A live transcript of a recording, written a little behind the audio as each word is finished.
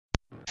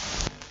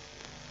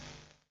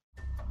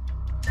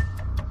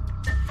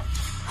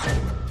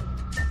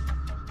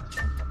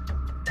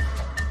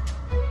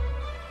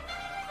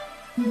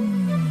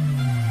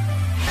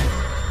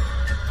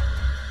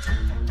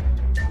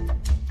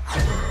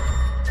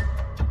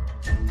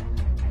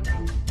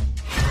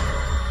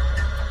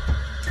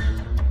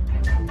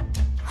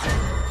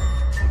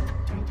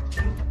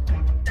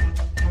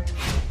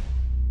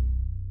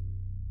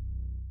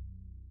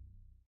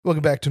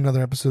Welcome back to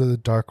another episode of the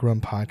Dark Room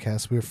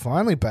Podcast. We're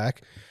finally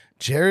back.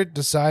 Jared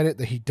decided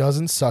that he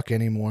doesn't suck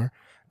anymore.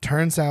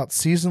 Turns out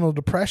seasonal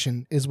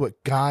depression is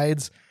what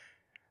guides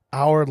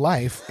our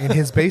life in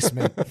his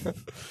basement.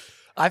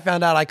 I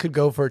found out I could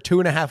go for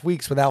 2.5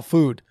 weeks without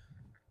food.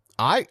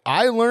 I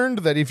learned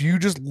that if you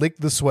just lick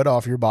the sweat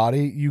off your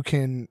body, you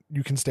can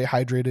stay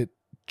hydrated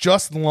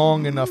just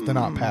long enough to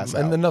not pass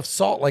out. And enough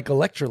salt like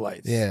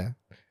electrolytes. Yeah.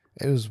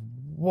 It was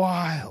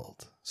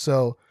wild.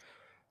 So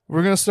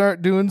we're going to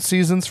start doing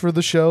seasons for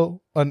the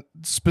show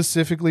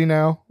specifically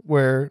now,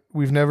 where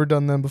we've never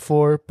done them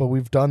before, but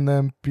we've done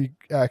them by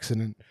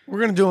accident. We're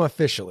going to do them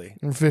officially.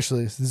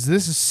 Officially. This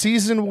is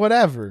season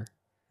whatever.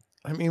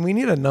 I mean, we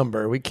need a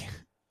number. We can't.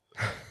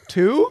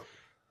 2?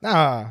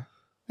 Nah.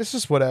 It's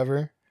just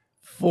whatever.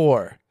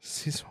 4.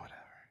 Season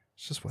whatever.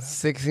 It's just whatever.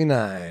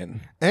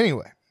 69.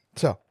 Anyway,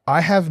 so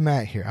I have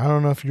Matt here. I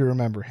don't know if you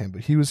remember him,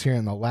 but he was here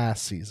in the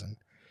last season.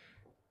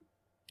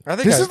 I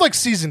think this is like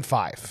season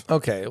 5.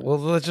 Okay, well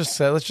let's just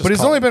say But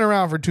he's only been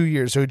around for 2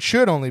 years, so it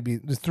should only be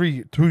 3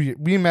 years.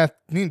 Me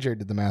and Jared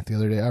did the math the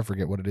other day. I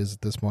forget what it is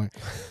at this point.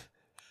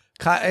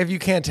 If you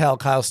can't tell,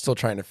 Kyle's still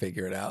trying to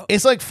figure it out.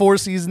 It's like 4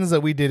 seasons that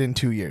we did in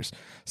 2 years.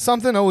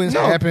 Something always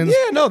happens.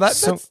 Yeah, no, that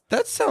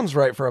sounds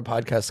right for a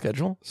podcast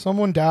schedule.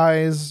 Someone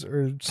dies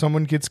or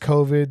someone gets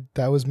COVID.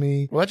 That was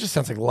me. Well, that just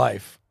sounds like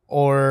life.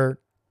 Or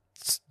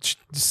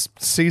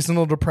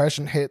seasonal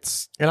depression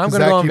hits. And I'm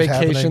going to go on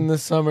vacation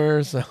this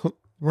summer, so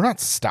we're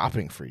not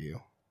stopping for you.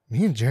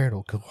 Me and Jared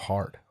will go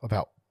hard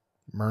about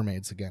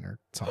mermaids again or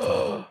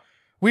something.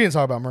 We didn't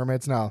talk about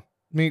mermaids. No,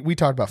 we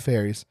talked about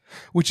fairies,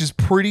 which is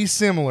pretty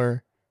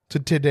similar to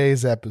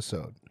today's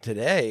episode.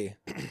 Today,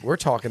 we're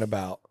talking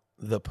about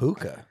the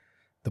Puca.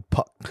 The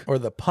puck. Or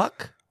the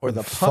puck. Or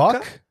the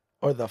fuck. Puca.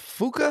 Or the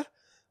Fuca.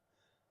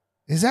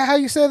 Is that how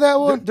you say that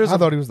one? I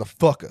thought he was the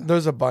fucker.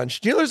 There's a bunch.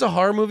 Do you know there's a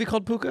horror movie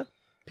called Puca?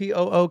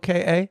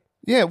 Pooka?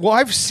 Yeah, well,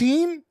 I've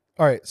seen...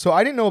 All right, so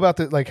I didn't know about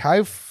this. Like,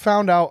 I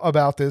found out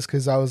about this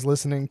because I was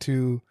listening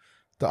to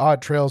the Odd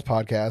Trails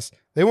podcast.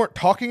 They weren't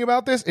talking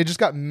about this. It just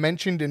got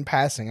mentioned in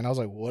passing, and I was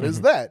like, what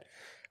is that?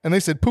 And they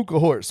said Puca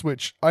horse,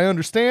 which I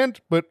understand,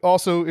 but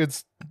also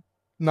it's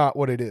not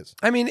what it is.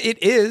 I mean,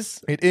 it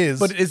is. It is.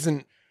 But it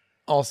isn't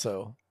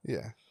also.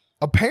 Yeah.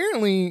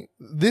 Apparently,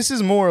 this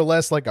is more or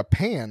less like a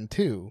pan,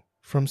 too,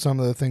 from some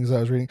of the things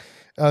I was reading.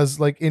 As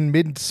like in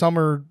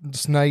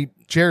Midsummer's Night,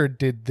 Jared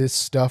did this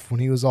stuff when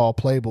he was all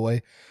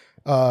Playboy.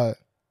 A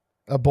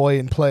boy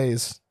in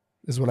plays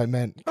is what I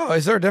meant. Oh,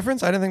 is there a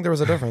difference? I didn't think there was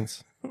a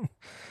difference.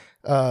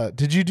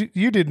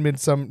 You did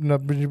Midsummer,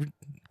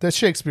 that's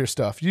Shakespeare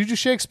stuff. You do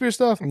Shakespeare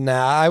stuff?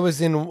 Nah, I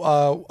was in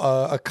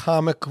a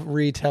comic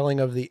retelling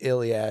of the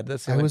Iliad.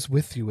 I was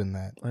with you in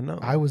that. I know.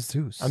 I was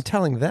Zeus. I'm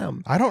telling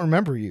them. I don't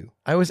remember you.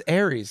 I was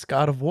Ares,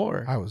 god of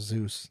war. I was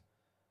Zeus.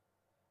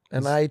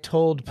 And I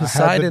told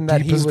Poseidon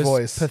that he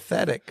was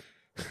pathetic.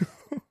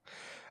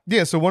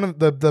 Yeah, so one of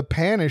the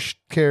Panish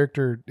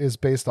character is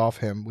based off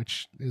him,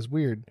 which is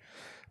weird.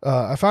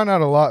 I found out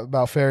a lot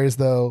about fairies,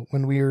 though,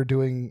 when we were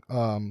doing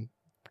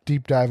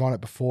deep dive on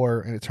it before,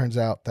 and it turns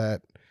out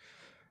that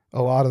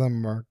a lot of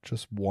them are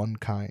just one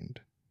kind.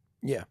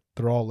 Yeah.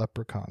 They're all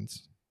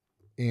leprechauns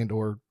and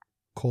or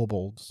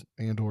kobolds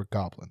and or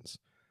goblins,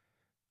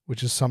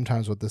 which is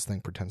sometimes what this thing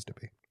pretends to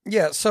be.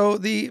 Yeah, so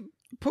the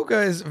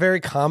Puca is very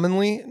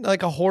commonly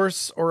like a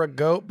horse or a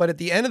goat, but at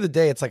the end of the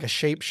day, it's like a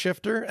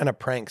shapeshifter and a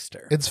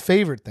prankster. Its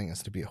favorite thing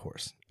is to be a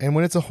horse. And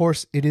when it's a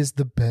horse, it is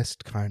the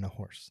best kind of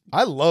horse.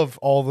 I love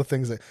all the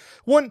things that...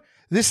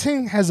 This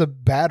thing has a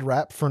bad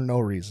rap for no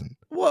reason.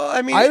 Well,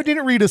 I mean... I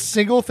didn't read a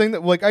single thing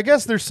that... Like, I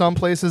guess there's some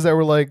places that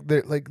were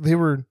they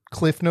were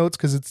cliff notes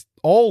because it's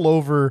all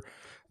over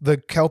the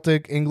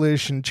Celtic,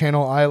 English, and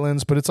Channel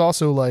Islands, but it's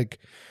also like...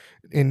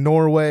 in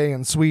Norway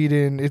and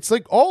Sweden. It's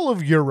like all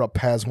of Europe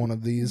has one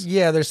of these.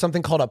 Yeah, there's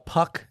something called a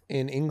puck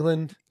in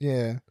England.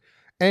 Yeah.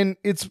 And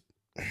it's...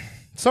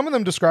 Some of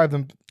them describe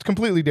them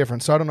completely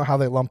different, so I don't know how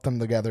they lump them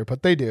together,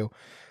 but they do.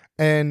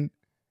 And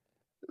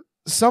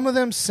some of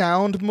them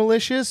sound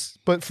malicious,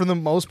 but for the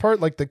most part,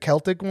 like the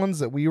Celtic ones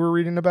that we were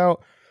reading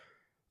about,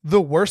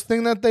 the worst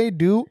thing that they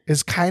do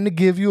is kind of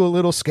give you a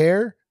little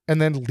scare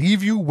and then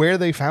leave you where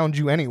they found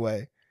you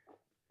anyway.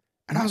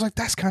 And I was like,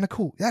 that's kind of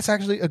cool. That's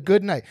actually a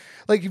good night.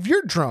 Like, if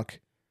you're drunk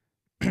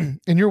and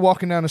you're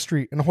walking down the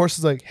street and the horse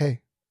is like,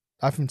 hey,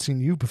 I haven't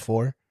seen you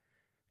before.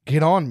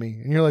 Get on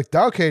me. And you're like,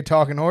 okay,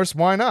 talking horse,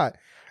 why not?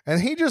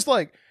 And he just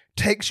like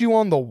takes you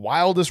on the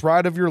wildest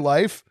ride of your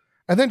life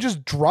and then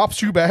just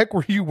drops you back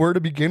where you were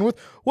to begin with.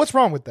 What's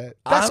wrong with that?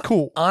 That's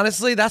cool.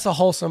 Honestly, that's a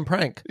wholesome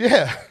prank.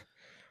 Yeah.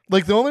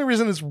 Like, the only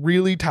reason it's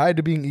really tied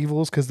to being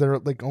evil is because they're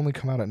like only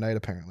come out at night,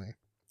 apparently.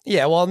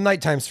 Yeah, well,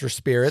 nighttime's for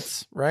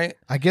spirits, right?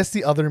 I guess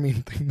the other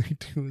mean thing they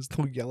do is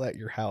they'll yell at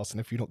your house, and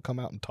if you don't come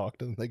out and talk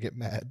to them, they get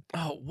mad.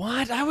 Oh,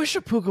 what? I wish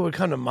a puka would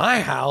come to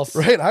my house.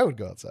 Right? I would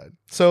go outside.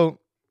 So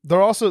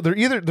they're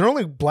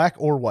only black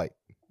or white,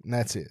 and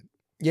that's it.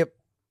 Yep.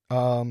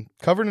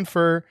 Covered in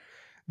fur.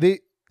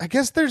 I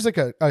guess there's like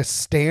a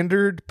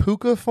standard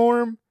puka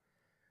form,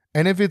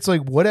 and if it's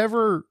like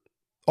whatever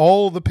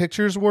all the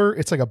pictures were,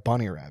 it's like a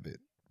bunny rabbit,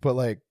 but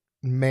like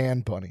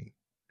man bunny.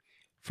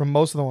 From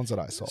most of the ones that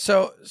I saw.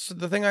 So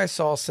the thing I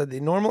saw said the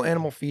normal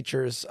animal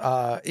features,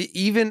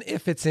 even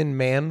if it's in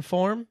man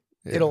form,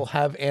 it'll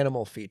have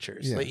animal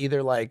features. Yeah. Like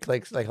either like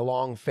a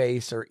long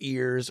face or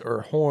ears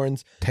or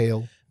horns.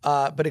 Tail.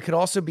 But it could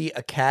also be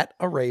a cat,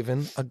 a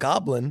raven, a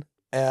goblin,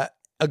 a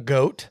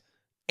goat,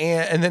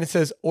 and then it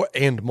says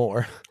and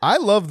more. I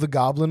love the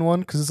goblin one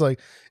because it's like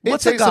it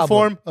What's a takes the goblin?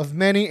 form of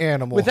many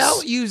animals.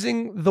 Without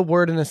using the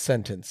word in a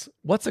sentence,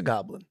 what's a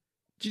goblin?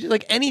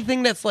 Like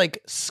anything that's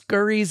like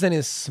scurries and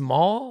is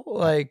small,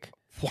 like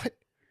what?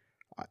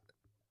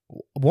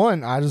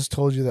 One, I just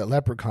told you that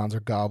leprechauns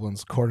are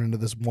goblins according to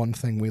this one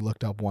thing we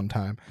looked up one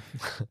time.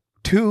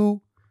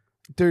 Two,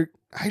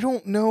 I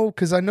don't know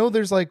because I know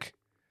there's like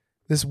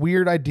this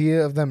weird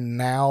idea of them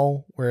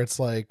now where it's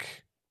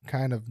like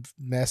kind of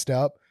messed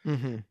up.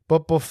 Mm-hmm.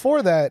 But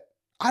before that,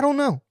 I don't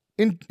know.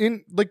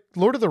 In like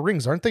Lord of the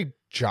Rings, aren't they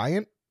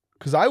giant?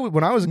 Because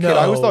when I was a kid,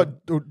 I always thought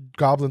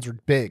goblins were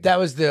big. That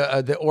was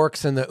the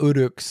orcs and the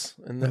uruks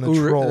and the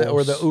trolls.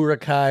 or the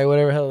urukai,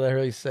 whatever the hell they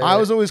really say. I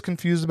was always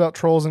confused about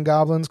trolls and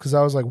goblins because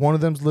I was like, one of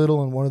them's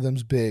little and one of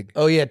them's big.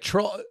 Oh yeah,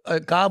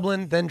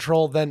 goblin, then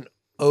troll, then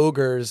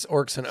ogres,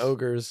 orcs and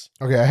ogres.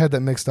 Okay, I had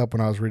that mixed up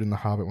when I was reading The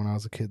Hobbit when I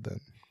was a kid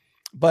then.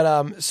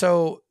 But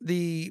so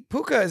the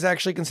puka is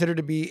actually considered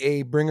to be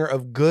a bringer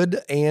of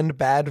good and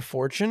bad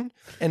fortune,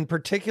 and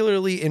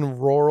particularly in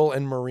rural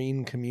and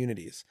marine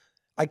communities.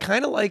 I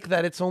kind of like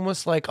that it's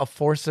almost like a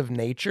force of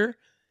nature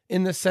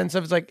in the sense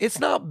of it's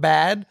not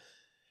bad.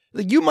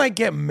 Like you might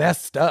get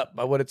messed up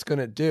by what it's going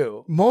to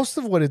do. Most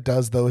of what it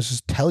does, though, is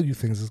just tell you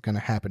things that's going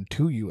to happen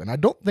to you. And I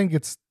don't think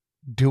it's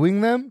doing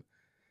them,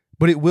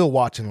 but it will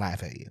watch and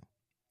laugh at you.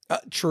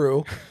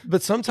 True.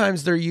 But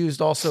sometimes they're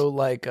used also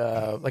like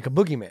a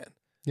boogeyman.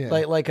 Yeah.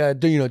 Like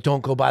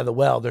don't go by the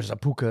well. There's a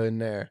puka in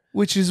there.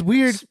 Which is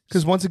weird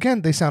because once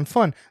again, they sound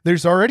fun.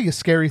 There's already a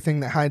scary thing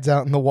that hides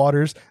out in the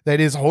waters that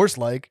is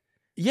horse-like.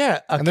 Yeah,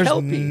 and there's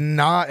kelpie.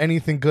 Not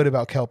anything good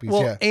about kelpies.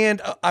 Well, yeah, and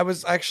I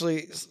was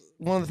actually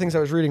one of the things I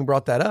was reading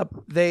brought that up.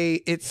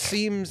 It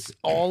seems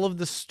all of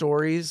the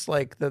stories,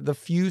 like the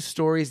few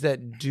stories that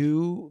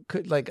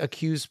could like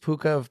accuse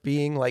Puca of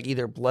being like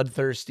either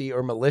bloodthirsty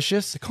or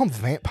malicious. They call them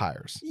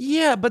vampires.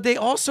 Yeah, but they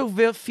also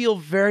feel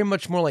very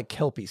much more like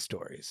kelpie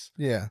stories.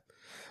 Yeah.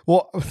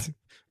 Well,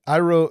 I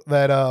wrote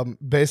that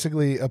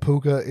basically a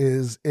Puca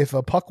is if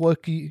a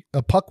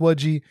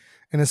puckwudgie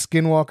and a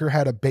skinwalker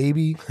had a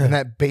baby, and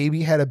that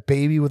baby had a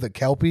baby with a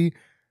kelpie.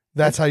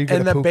 That's how you get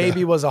a Puca. And the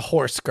baby was a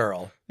horse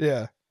girl.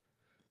 Yeah.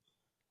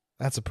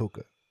 That's a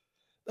Puca.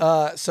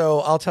 So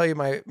I'll tell you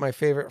my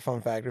favorite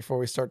fun fact before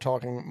we start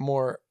talking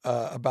more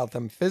about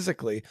them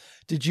physically.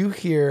 Did you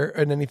hear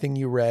in anything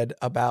you read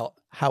about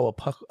how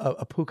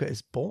a Puca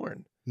is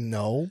born?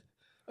 No.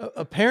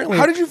 Apparently.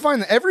 How did you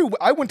find that?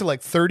 I went to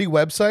like 30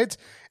 websites,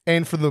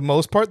 and for the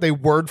most part, they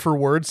word for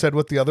word said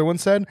what the other one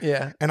said.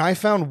 Yeah. And I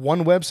found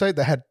one website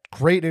that had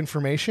great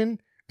information,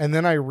 and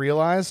then I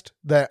realized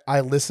that I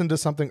listened to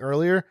something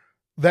earlier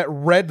that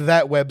read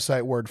that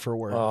website word for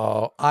word.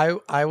 Oh,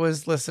 I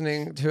was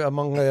listening to,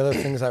 among the other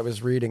things I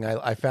was reading,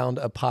 I found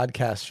a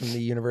podcast from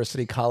the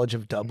University College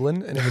of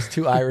Dublin, and it was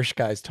two Irish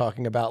guys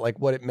talking about like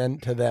what it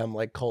meant to them,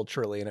 like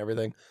culturally and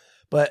everything.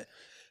 But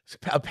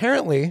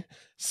apparently,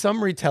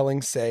 some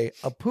retellings say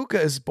a Puca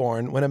is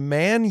born when a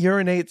man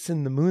urinates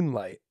in the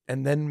moonlight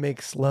and then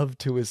makes love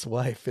to his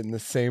wife in the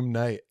same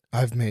night.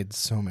 I've made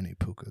so many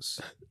Pucas.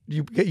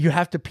 You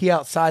have to pee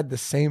outside the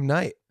same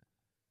night.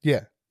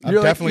 Yeah.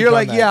 You're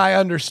like, yeah, I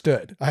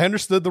understood. I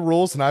understood the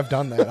rules, and I've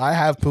done that. I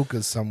have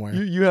Pucas somewhere.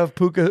 You have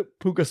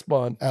Puca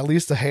spawn. At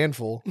least a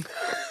handful.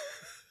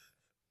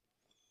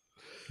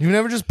 You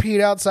never just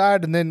peed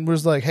outside and then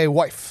was like, hey,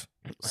 wife.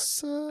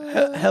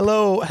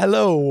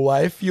 Hello,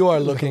 wife. You are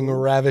looking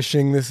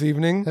ravishing this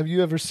evening. Have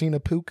you ever seen a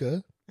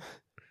Puca?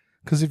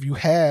 Because if you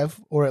have,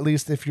 or at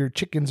least if your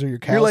chickens or your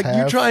cows you're like, have.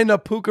 you trying to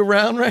Puca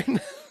around right now?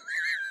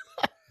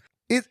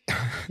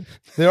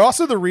 They're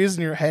also the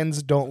reason your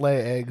hens don't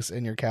lay eggs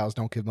and your cows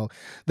don't give milk.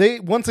 They,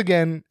 once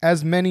again,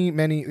 as many,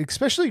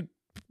 especially,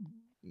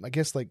 I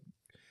guess, like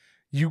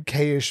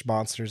UK-ish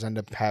monsters end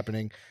up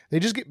happening. They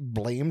just get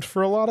blamed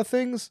for a lot of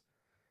things.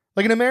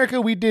 Like in America,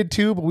 we did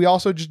too, but we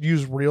also just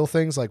use real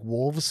things like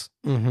wolves.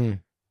 Mm-hmm.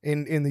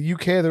 In the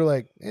UK, they're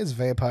like, it's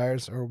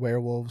vampires or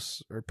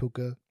werewolves or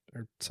Puca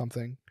or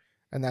something.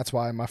 And that's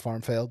why my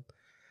farm failed.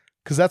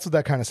 Because that's what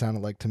that kind of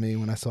sounded like to me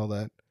when I saw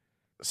that.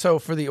 So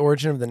for the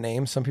origin of the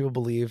name, some people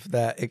believe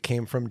that it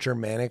came from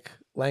Germanic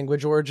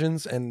language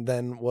origins and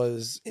then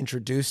was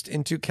introduced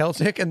into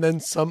Celtic, and then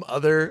some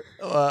other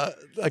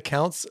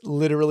accounts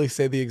literally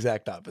say the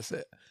exact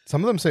opposite.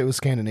 Some of them say it was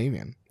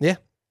Scandinavian. Yeah.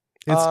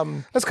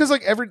 That's because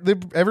like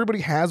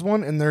everybody has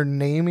one, and their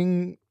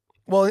naming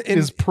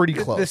is pretty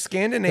close. The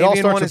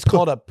Scandinavian one is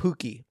called a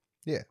Puki.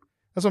 Yeah,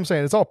 that's what I'm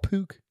saying. It's all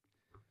Puc,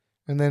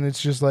 and then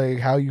it's just like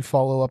how you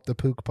follow up the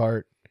Puc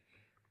part.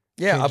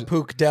 Yeah, a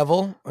Puc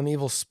devil, an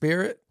evil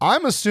spirit.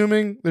 I'm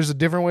assuming there's a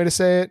different way to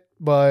say it,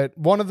 but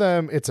one of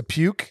them, it's a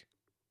puke.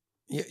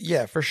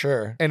 Yeah, for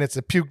sure. And it's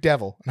a puke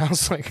devil. And I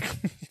was like,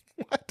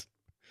 what?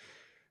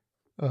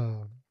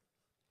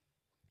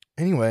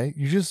 Anyway,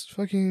 you were just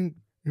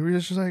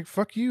like,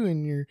 fuck you.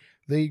 And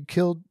they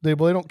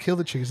don't kill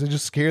the chickens. They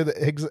just scare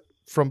the eggs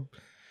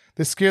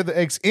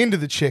into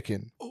the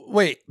chicken.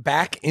 Wait,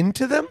 back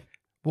into them?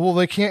 Well,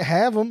 they can't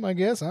have them, I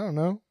guess. I don't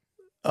know.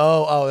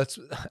 Oh,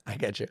 I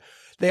get you.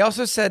 They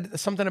also said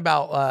something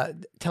about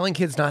telling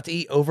kids not to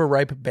eat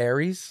overripe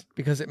berries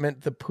because it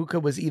meant the puka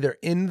was either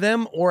in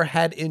them or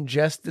had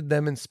ingested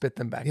them and spit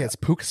them back. Yeah, it's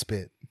puka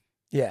spit.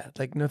 Yeah,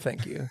 like, no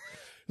thank you.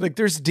 Like,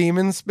 there's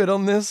demon spit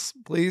on this.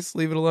 Please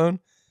leave it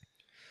alone.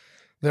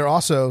 They're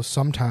also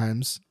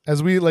sometimes,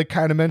 as we like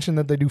kind of mentioned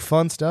that they do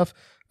fun stuff,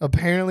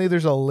 apparently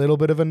there's a little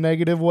bit of a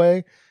negative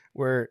way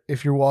where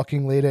if you're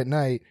walking late at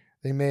night,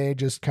 they may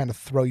just kind of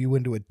throw you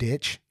into a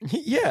ditch.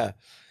 Yeah.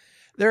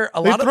 They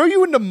throw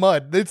you into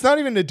mud. It's not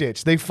even a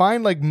ditch. They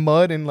find like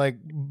mud and like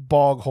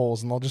bog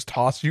holes and they'll just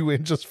toss you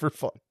in just for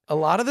fun. A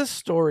lot of the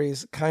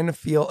stories kind of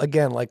feel,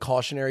 again, like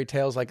cautionary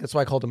tales. Like, that's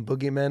why I called them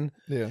boogeymen.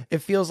 Yeah. It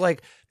feels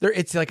like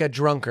it's like a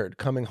drunkard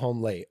coming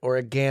home late or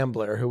a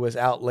gambler who was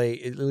out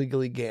late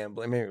illegally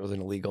gambling. Maybe it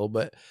wasn't illegal,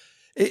 but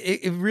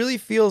it really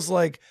feels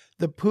like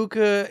the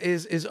puka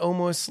is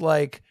almost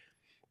like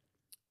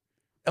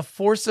a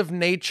force of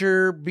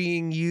nature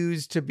being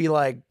used to be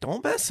like,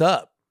 don't mess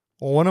up.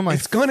 Well,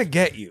 it's going to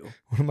get you.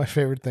 One of my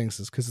favorite things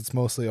is because it's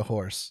mostly a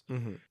horse.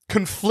 Mm-hmm.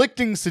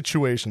 Conflicting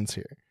situations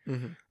here.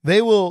 Mm-hmm.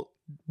 They will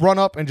run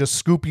up and just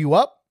scoop you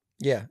up.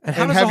 Yeah. And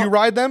have you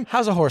ride them.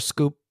 How's a horse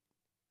scoop?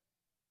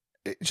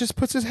 It just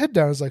puts his head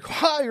down. It's like,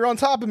 ha, you're on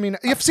top of me.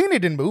 You've seen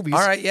it in movies. All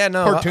right, yeah,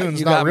 no.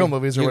 Cartoons, not real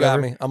movies or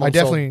whatever. Got me. I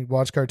definitely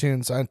watch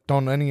cartoons. I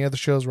don't know any other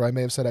shows where I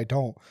may have said I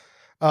don't.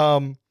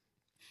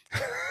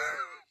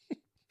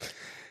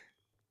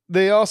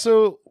 They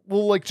also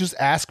will like just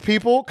ask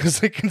people because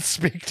they can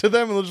speak to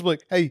them and they'll just be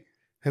like, hey,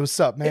 what's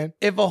up, man?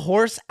 If a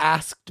horse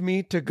asked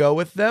me to go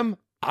with them,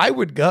 I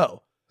would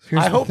go.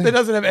 I hope that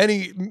doesn't have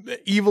any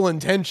evil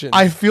intention.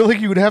 I feel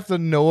like you would have to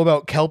know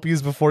about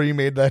Kelpies before you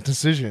made that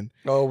decision.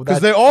 Oh,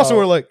 because they also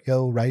were like,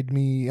 yo, ride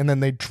me. And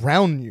then they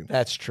drown you.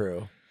 That's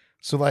true.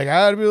 So like,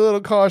 I had to be a little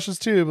cautious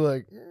too. But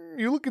like,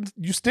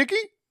 you sticky?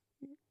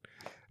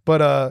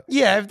 But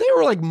yeah, if they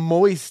were like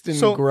moist and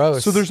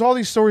gross. So there's all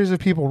these stories of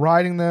people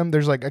riding them.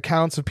 There's like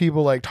accounts of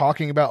people like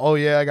talking about, oh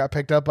yeah, I got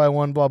picked up by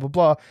one, blah, blah,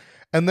 blah.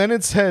 And then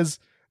it says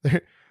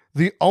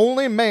the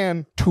only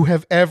man to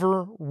have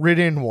ever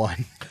ridden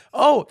one.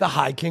 Oh, the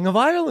High King of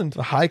Ireland.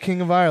 The High King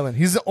of Ireland.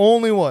 He's the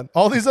only one.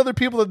 All these other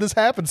people that this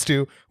happens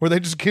to, where they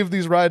just give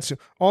these rides to,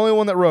 only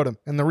one that rode him.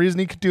 And the reason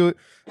he could do it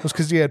was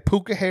because he had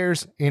puka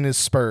hairs in his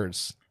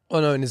spurs. Oh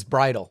no, in his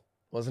bridle,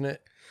 wasn't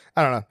it?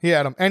 I don't know. He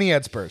had them, and he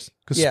had spurs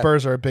because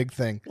spurs are a big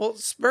thing. Well,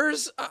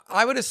 spurs,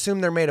 I would assume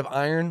they're made of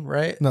iron,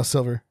 right? No,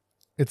 silver.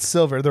 It's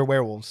silver. They're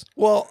werewolves.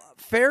 Well,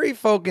 fairy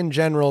folk in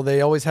general, they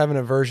always have an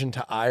aversion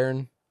to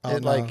iron.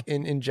 Like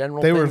in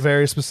general, they were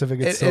very specific.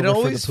 It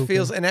always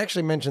feels, and I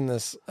actually mentioned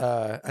this.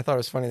 I thought it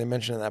was funny they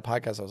mentioned in that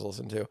podcast I was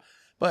listening to,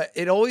 but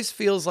it always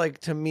feels like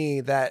to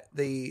me that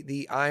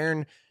the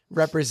iron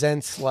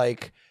represents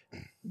like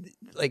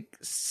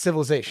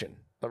civilization,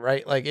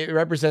 right? Like it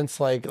represents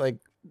like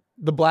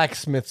the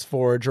blacksmith's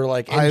forge or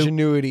like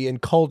ingenuity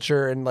and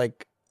culture and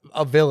like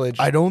a village.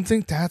 I don't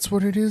think that's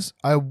what it is.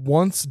 I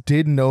once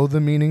did know the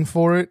meaning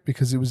for it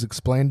because it was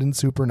explained in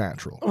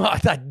Supernatural. Well,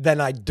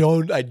 then I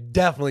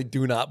definitely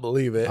do not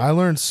believe it. I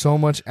learned so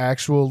much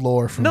actual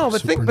lore from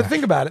Supernatural.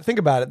 Think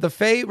about it. The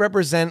Fae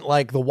represent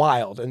like the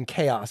wild and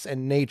chaos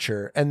and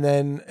nature, and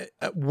then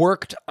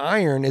worked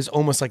iron is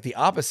almost like the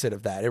opposite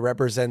of that. It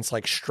represents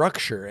like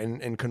structure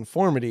and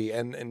conformity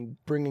and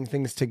bringing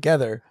things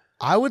together.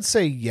 I would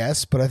say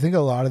yes, but I think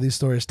a lot of these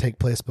stories take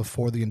place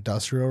before the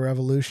Industrial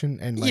Revolution.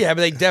 And yeah,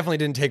 but they definitely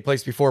didn't take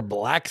place before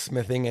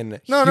blacksmithing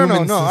and no.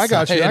 I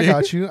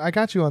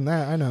got you on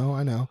that. I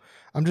know.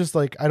 I'm just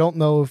like, I don't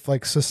know if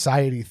like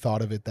society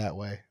thought of it that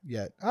way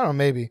yet. I don't know.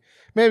 Maybe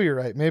you're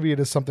right. Maybe it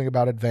is something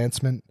about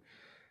advancement.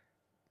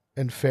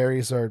 And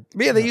fairies are.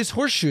 But yeah, they use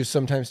horseshoes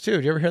sometimes too.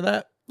 Do you ever hear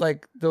that?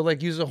 Like they'll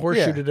like use a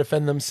horseshoe to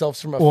defend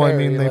themselves from a fairy. Well, I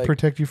mean, they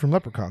protect you from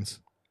leprechauns.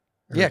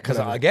 Yeah, because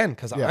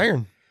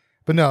iron.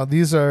 But no,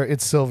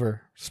 it's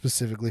silver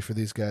specifically for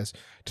these guys.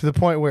 To the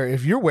point where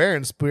if you're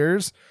wearing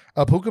spears,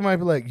 a Puka might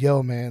be like,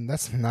 yo, man,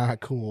 that's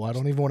not cool. I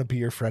don't even want to be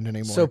your friend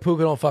anymore. So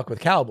Puka don't fuck with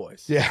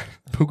cowboys. Yeah,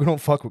 Puka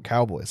don't fuck with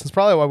cowboys. That's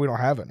probably why we don't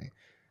have any.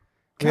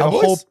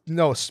 Cowboys?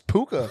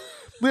 Puka.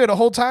 We had a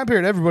whole time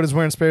period. Everybody's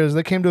wearing spears.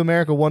 They came to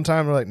America one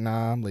time. They're like,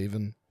 nah, I'm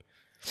leaving.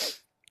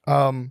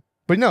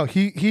 But no,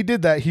 he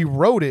did that. He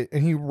wrote it,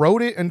 and he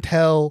wrote it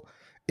until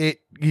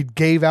he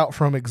gave out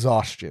from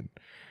exhaustion.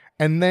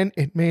 And then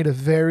it made a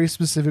very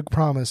specific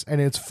promise. And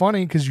it's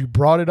funny because you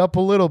brought it up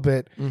a little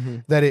bit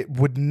that it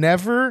would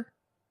never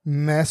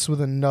mess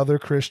with another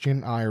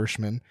Christian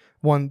Irishman.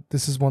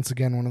 This is once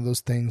again one of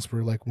those things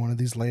where like one of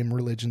these lame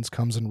religions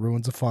comes and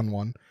ruins a fun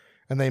one.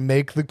 And they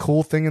make the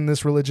cool thing in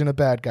this religion a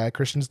bad guy.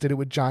 Christians did it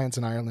with giants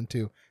in Ireland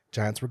too.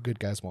 Giants were good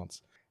guys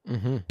once.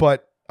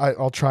 But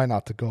I'll try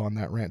not to go on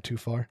that rant too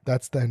far.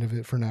 That's the end of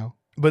it for now.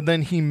 But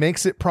then he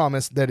makes it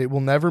promise that it will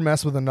never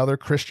mess with another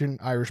Christian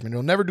Irishman.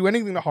 It'll never do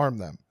anything to harm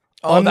them.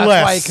 Oh, that's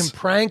why he can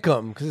prank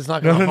them, because it's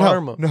not going to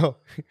harm them. No,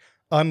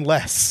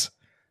 unless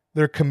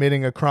they're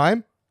committing a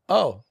crime.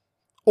 Oh.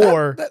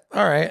 Or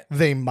all right.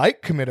 They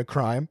might commit a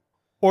crime,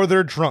 or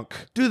they're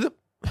drunk. Do the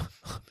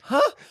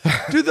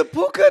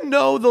Puca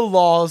know the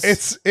laws?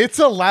 It's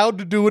allowed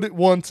to do it at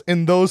once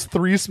in those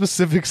three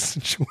specific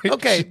situations.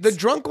 Okay, the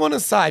drunk one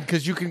aside,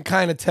 because you can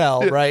kind of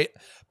tell, right?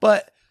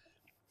 But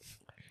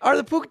do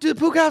the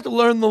Puca have to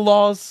learn the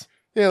laws?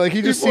 Yeah, like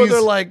he just Before sees...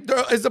 they're like,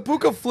 is the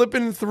Puca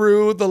flipping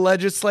through the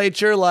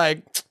legislature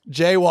like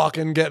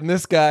jaywalking, getting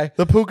this guy?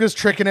 The Puca's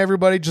tricking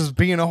everybody, just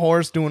being a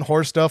horse, doing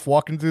horse stuff,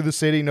 walking through the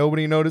city.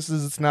 Nobody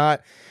notices it's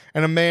not.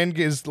 And a man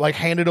is like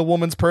handed a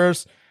woman's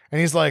purse,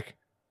 and he's like,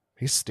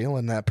 he's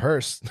stealing that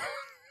purse.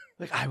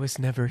 Like, I was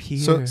never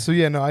here. So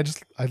yeah, no,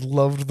 I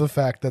loved the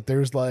fact that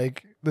there's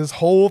like this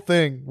whole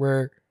thing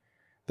where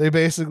they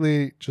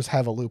basically just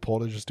have a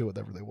loophole to just do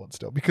whatever they want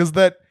still, because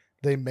that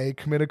they may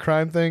commit a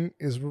crime thing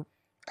is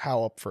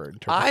how up for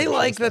interpretation. I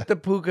like that the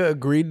Puca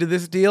agreed to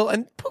this deal,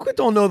 and Puca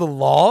don't know the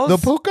laws. The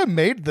Puca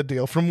made the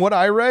deal. From what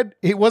I read,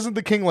 it wasn't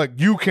the king like,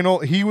 you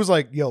can he was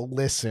like, yo,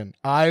 listen,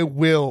 I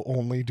will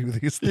only do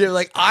these things. Yeah,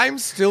 like, I'm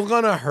still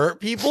gonna hurt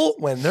people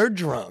when they're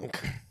drunk.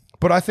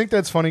 But I think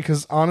that's funny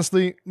because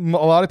honestly, a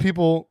lot of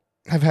people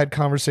have had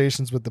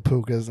conversations with the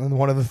Pucas, and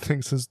one of the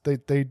things is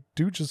they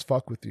do just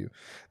fuck with you.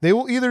 They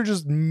will either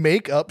just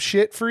make up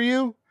shit for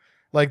you,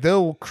 like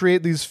they'll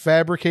create these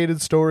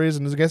fabricated stories,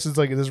 and I guess it's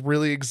like this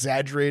really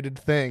exaggerated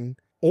thing,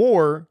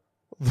 or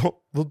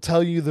they'll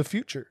tell you the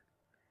future.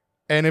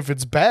 And if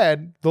it's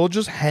bad, they'll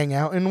just hang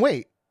out and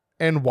wait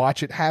and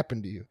watch it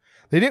happen to you.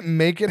 They didn't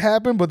make it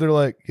happen, but they're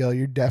like, yo,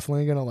 you're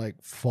definitely going to like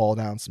fall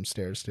down some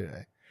stairs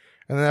today.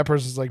 And then that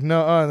person's like,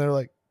 no, and they're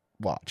like,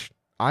 watch.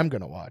 I'm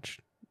going to watch.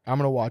 I'm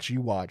going to watch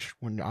you watch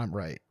when I'm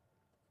right.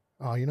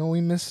 Oh, you know what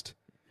we missed?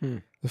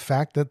 The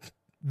fact that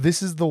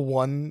this is the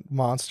one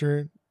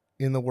monster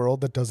in the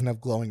world that doesn't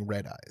have glowing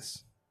red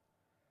eyes.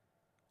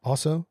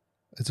 Also,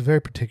 it's a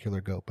very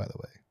particular goat, by the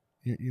way.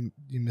 You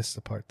missed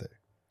the part there.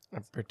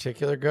 A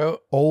particular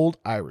goat? Old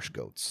Irish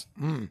goats.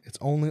 It's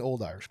only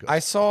old Irish goats. I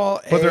saw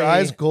but their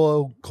eyes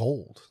glow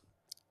gold.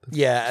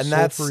 Yeah, and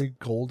that's sulfury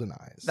golden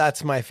eyes.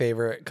 That's my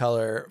favorite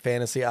color,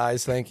 fantasy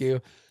eyes, thank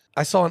you.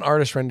 I saw an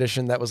artist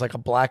rendition that was like a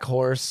black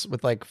horse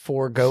with like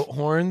 4 goat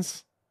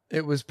horns.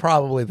 It was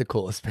probably the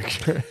coolest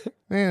picture.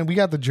 Man, we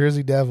got the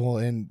Jersey Devil,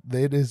 and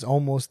it is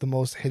almost the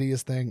most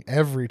hideous thing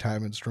every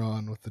time it's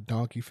drawn, with the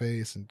donkey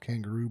face and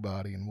kangaroo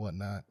body and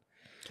whatnot.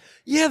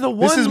 Yeah, the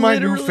one. This is my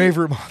new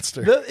favorite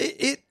monster.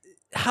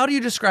 How do you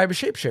describe a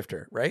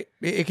shapeshifter? Right?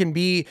 It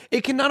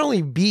can not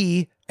only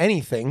be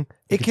anything,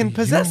 it can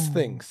possess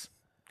things.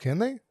 Can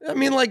they? I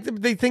mean, like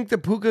they think the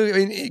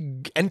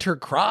Puca enter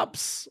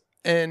crops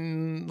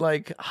and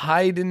like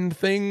hide in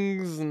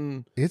things,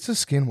 and it's a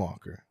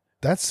skinwalker.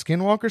 That's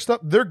skinwalker stuff.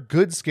 They're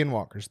good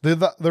skinwalkers.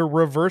 They're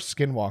reverse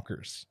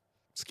skinwalkers.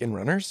 Skin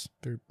runners?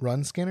 They're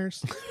run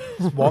skinners?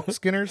 Walk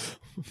skinners?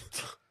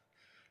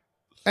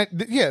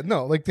 Yeah,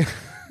 no, like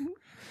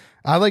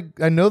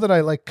I know that I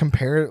like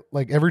compare it,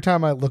 like every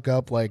time I look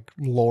up like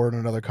lore in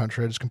another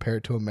country, I just compare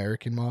it to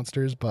American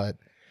monsters, but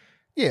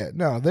yeah,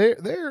 no,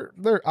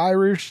 they're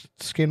Irish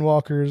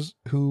skinwalkers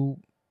who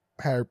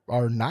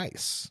are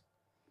nice.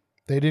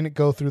 They didn't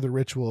go through the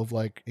ritual of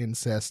like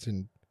incest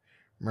and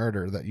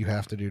murder that you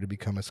have to do to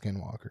become a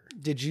skinwalker.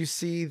 Did you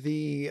see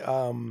the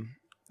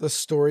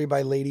story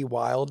by Lady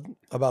Wilde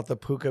about the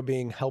Puca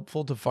being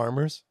helpful to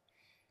farmers?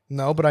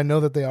 No, but I know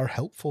that they are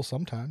helpful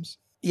sometimes.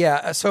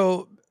 Yeah,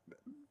 so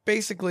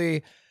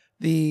basically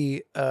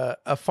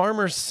a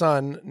farmer's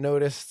son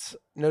notices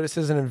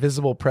an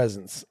invisible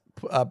presence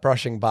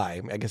brushing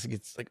by. I guess it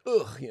gets like,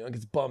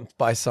 gets bumped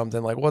by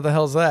something, like, what the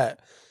hell's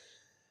that?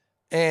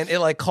 And it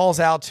like calls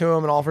out to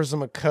him and offers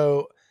him a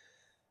coat.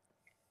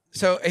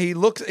 So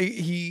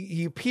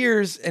he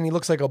appears and he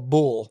looks like a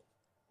bull.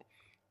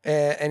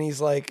 And he's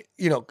like,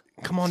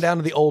 come on down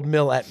to the old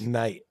mill at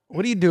night.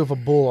 What do you do if a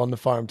bull on the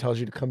farm tells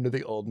you to come to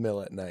the old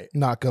mill at night?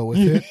 Not go with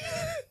it.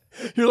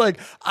 You're like,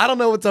 I don't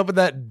know what's up with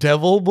that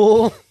devil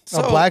bull.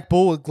 A black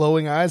bull with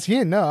glowing eyes?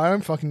 Yeah, no,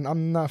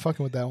 I'm not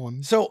fucking with that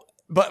one. So,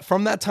 but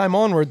from that time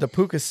onward, the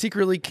Puca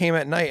secretly came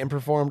at night and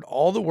performed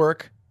all the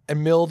work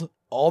and milled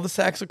all the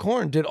sacks of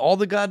corn, did all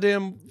the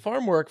goddamn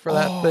farm work for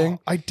that thing.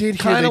 I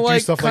did hear they do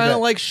stuff like that. Kind of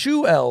like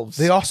shoe elves.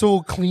 They also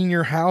will clean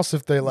your house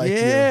if they like you.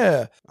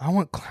 Yeah. I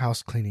want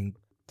house cleaning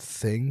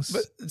things.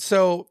 But,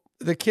 so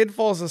the kid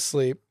falls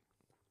asleep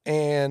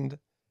and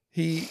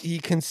he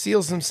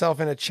conceals himself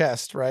in a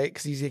chest, right?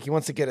 Because he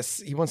wants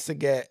to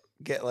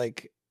get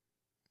like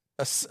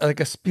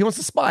he wants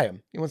to spy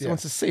him. He wants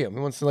to see him. He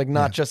wants to like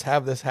not just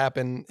have this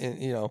happen,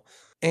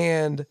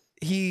 and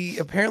he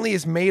apparently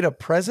is made a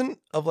present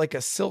of like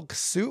a silk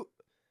suit,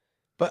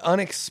 but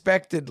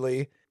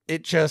unexpectedly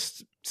it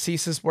just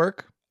ceases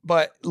work,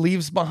 but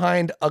leaves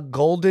behind a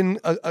golden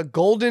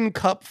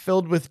cup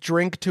filled with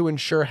drink to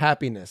ensure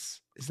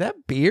happiness. Is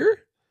that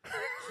beer?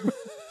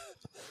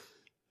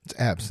 It's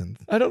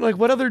absinthe. I don't like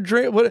what other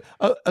drink. What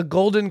a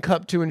golden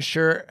cup to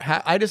ensure.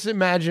 I just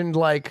imagined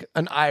like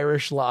an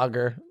Irish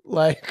lager.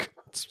 Like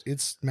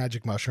it's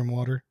magic mushroom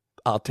water.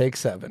 I'll take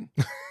 7.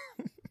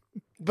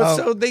 But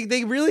so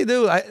they really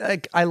do.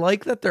 I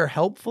like that they're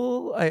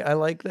helpful. I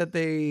like that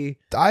they.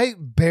 I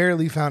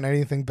barely found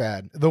anything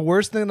bad. The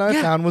worst thing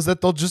I found was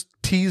that they'll just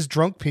tease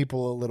drunk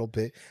people a little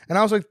bit, and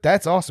I was like,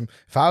 "That's awesome."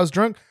 If I was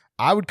drunk,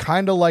 I would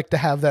kind of like to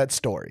have that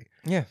story.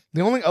 Yeah.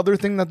 The only other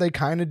thing that they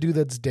kind of do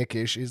that's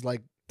dickish is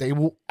like they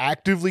will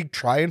actively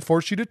try and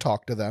force you to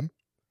talk to them.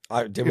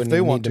 If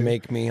they want to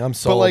make me, I'm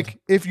sold. But like,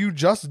 if you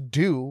just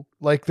do,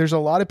 like, there's a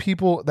lot of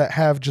people that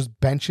have just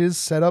benches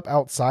set up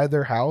outside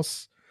their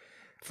house.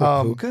 For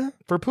Puca?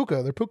 For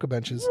Puca. They're Puca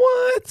benches.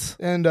 What?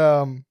 And,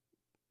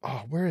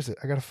 where is it?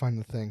 I got to find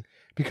the thing.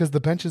 Because the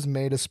bench is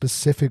made a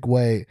specific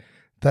way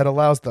that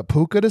allows the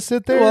Puca to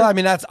sit there. Well, I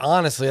mean, that's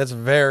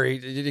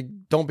very,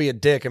 don't be a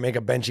dick and make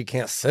a bench you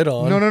can't sit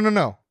on.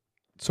 No.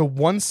 So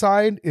one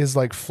side is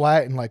like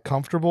flat and like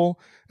comfortable,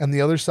 and the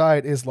other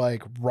side is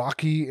like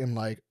rocky and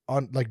like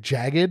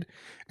jagged.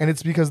 And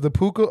it's because the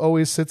Puca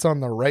always sits on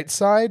the right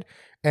side,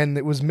 and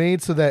it was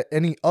made so that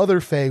any other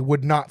fae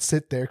would not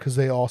sit there because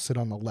they all sit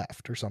on the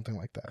left or something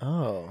like that.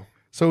 Oh.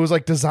 So it was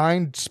like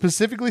designed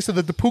specifically so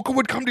that the Puca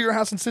would come to your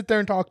house and sit there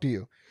and talk to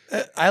you.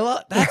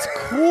 That's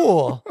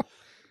cool.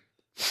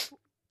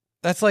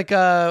 That's like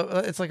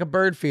it's like a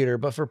bird feeder,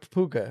 but for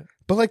Puca.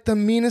 But like the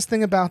meanest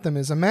thing about them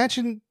is,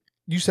 imagine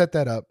you set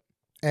that up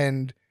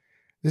and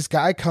this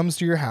guy comes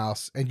to your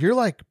house and you're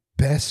like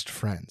best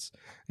friends.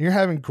 You're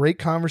having great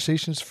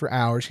conversations for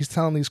hours. He's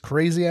telling these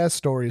crazy ass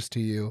stories to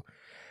you.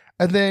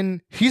 And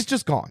then he's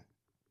just gone.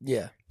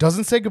 Yeah.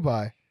 Doesn't say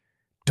goodbye.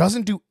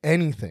 Doesn't do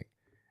anything.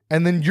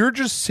 And then you're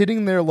just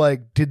sitting there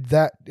like, did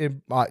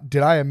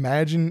I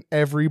imagine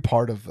every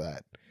part of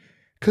that?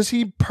 Because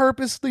he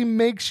purposely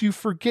makes you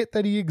forget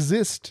that he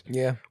exists.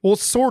 Yeah. Well,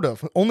 sort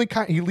of.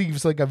 He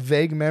leaves like a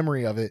vague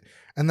memory of it.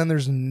 And then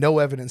there's no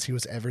evidence he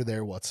was ever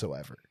there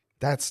whatsoever.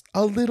 That's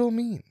a little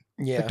mean.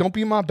 Yeah. Like, don't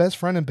be my best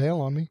friend and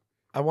bail on me.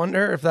 I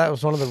wonder if that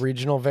was one of the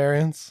regional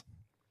variants.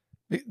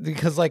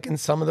 Because like in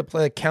some of the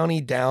play, like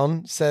County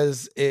Down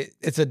says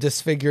it's a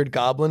disfigured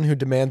goblin who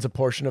demands a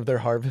portion of their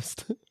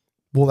harvest.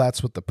 Well,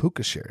 that's what the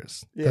Puca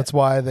shares. Yeah. That's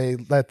why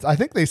I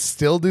think they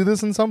still do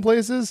this in some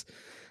places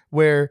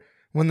where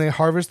when they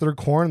harvest their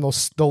corn,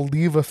 they'll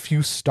leave a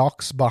few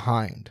stalks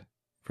behind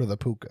for the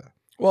Puca.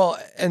 Well,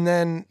 and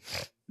then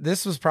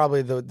this was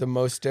probably the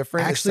most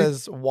different. Actually, it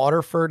says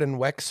Waterford and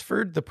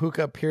Wexford. The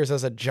Puca appears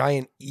as a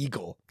giant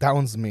eagle. That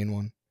one's the mean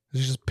one. He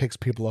just picks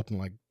people up and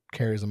like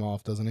carries them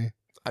off, doesn't he?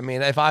 I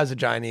mean, if I was a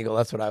giant eagle,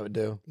 that's what I would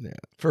do. Yeah,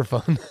 for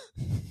fun.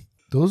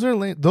 Those are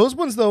lame. Those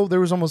ones though, there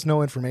was almost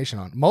no information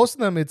on. Most of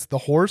them, it's the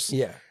horse.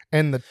 Yeah.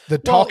 And the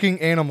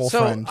talking animal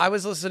friend. So I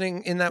was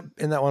listening in that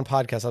one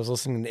podcast. I was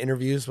listening to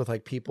interviews with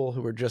like people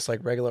who were just like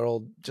regular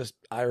old just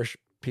Irish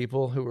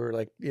people who were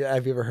like, "Yeah,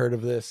 have you ever heard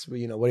of this? What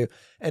do you?"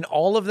 And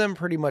all of them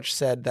pretty much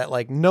said that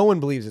like no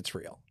one believes it's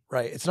real,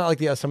 right? It's not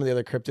like some of the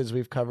other cryptids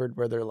we've covered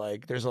where they're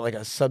like there's like a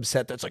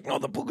subset that's like, no,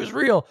 the book is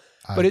real,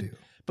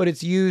 but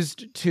it's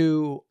used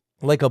to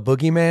like a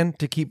boogeyman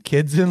to keep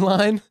kids in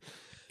line,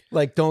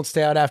 like don't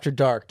stay out after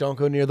dark, don't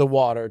go near the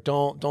water,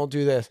 don't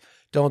do this.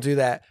 Don't do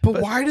that.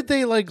 But why did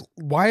they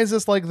why is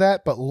this like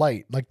that, but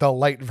light? Like the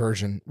light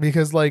version?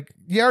 Because like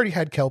you already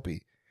had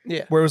Kelpie.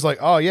 Yeah. Where it was like,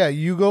 oh yeah,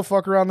 you go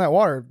fuck around that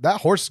water.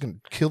 That horse is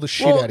going to kill the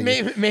shit out of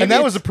you. And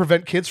that was to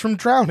prevent kids from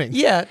drowning.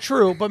 Yeah,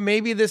 true. But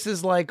maybe this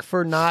is like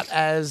for not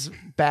as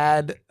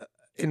bad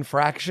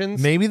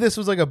infractions. Maybe this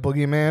was like a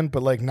boogeyman,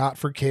 but like not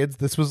for kids.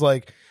 This was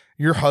like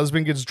your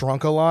husband gets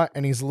drunk a lot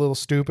and he's a little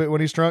stupid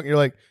when he's drunk. You're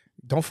like,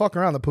 don't fuck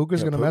around. The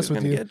Puca's going to mess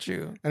with you. Get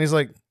you. And he's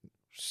like,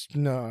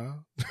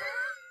 no.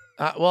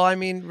 Well, I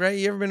mean, right?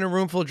 You ever been in a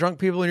room full of drunk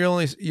people and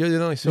you're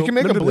the only sober? You can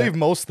make them believe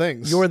most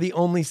things. You're the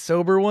only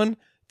sober one.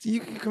 You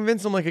can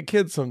convince them like a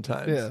kid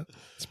sometimes. Yeah,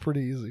 it's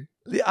pretty easy.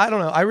 I don't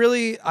know.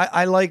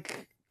 I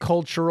like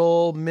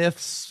cultural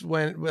myths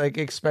when like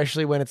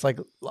especially when it's like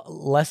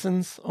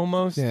lessons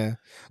almost. Yeah.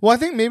 Well, I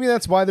think maybe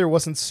that's why there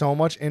wasn't so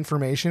much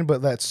information,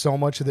 but that so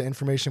much of the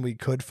information we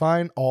could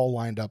find all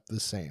lined up the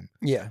same.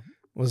 Yeah.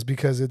 Was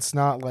because it's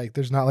not like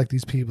there's not like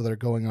these people that are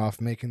going off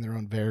making their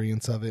own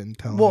variants of it and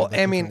telling. Well,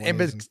 I mean,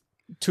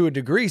 to a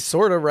degree,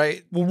 sort of,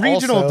 right? Well,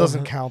 regional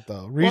doesn't count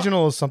though.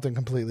 Regional is something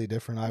completely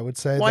different, I would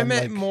say. Well, I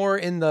meant more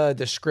in the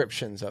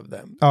descriptions of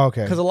them. Oh,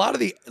 okay. Because a lot of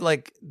the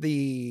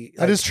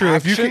that is true.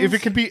 Actions, if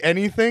it could be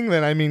anything,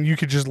 then I mean, you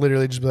could just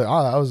literally just be like,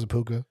 oh, that was a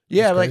Puca.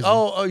 Yeah, like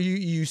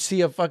you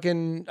see a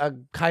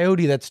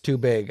coyote that's too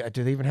big.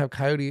 Do they even have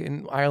coyote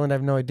in Ireland? I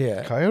have no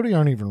idea. Coyote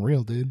aren't even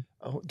real, dude.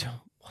 Oh,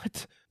 what?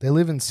 What? They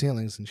live in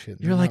ceilings and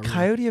shit. You're like,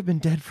 coyote have been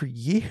dead for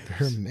years.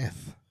 They're a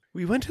myth.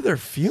 We went to their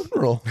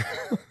funeral.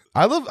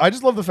 I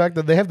just love the fact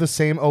that they have the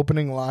same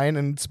opening line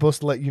and it's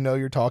supposed to let you know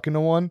you're talking to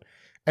one.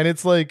 And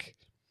it's like,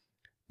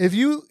 if a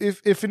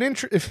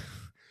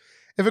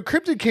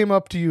cryptid came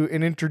up to you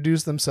and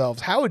introduced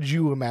themselves, how would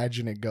you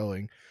imagine it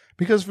going?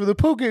 Because for the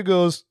Puca, it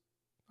goes,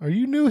 "Are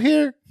you new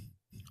here?"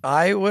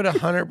 I would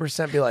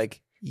 100% be like,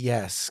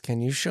 yes.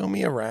 Can you show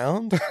me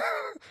around?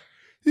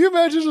 You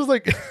imagine just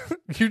like,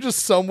 you're just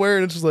somewhere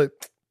and it's just like,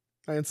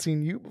 I ain't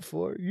seen you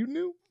before. You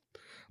new?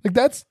 Like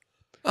that's...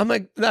 I'm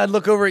like, I'd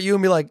look over at you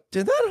and be like,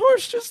 did that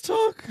horse just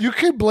talk? You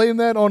can blame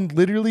that on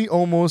literally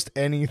almost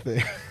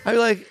anything. I'd be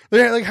like,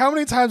 like how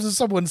many times has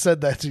someone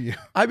said that to you?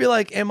 I'd be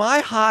like, am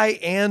I high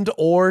and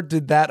or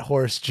did that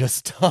horse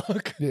just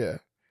talk? Yeah.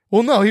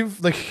 Well, no, he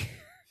like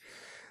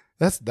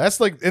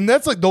that's like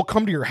they'll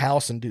come to your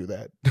house and do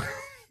that.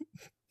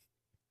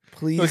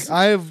 Please. Like,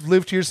 I have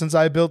lived here since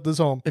I built this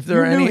home. If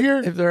there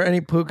are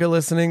any Puca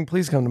listening,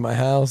 please come to my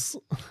house.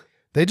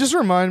 They just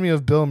remind me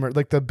of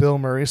the Bill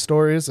Murray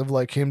stories of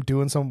like him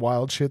doing some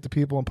wild shit to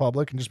people in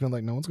public and just being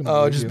like, no one's gonna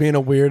believe just you. being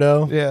a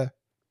weirdo. Yeah.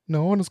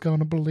 No one is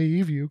gonna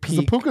believe you. Because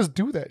the Pucas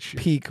do that shit.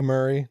 Peak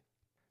Murray.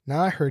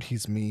 Now I heard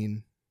he's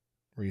mean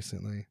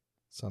recently.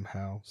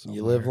 Somehow.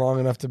 You live long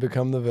enough to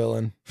become the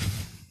villain.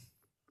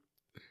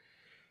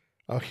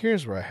 Oh,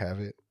 here's where I have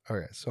it. All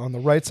right. So on the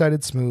right side,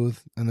 it's smooth,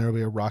 and there will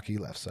be a rocky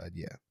left side.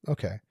 Yeah.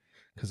 Okay.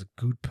 Because a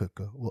good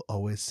Puca will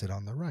always sit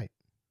on the right.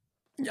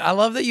 I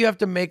love that you have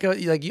to make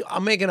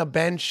I'm making a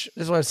bench.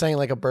 This is what I was saying,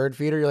 like a bird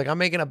feeder. You're like, I'm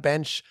making a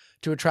bench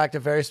to attract a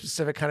very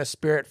specific kind of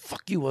spirit.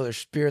 Fuck you, other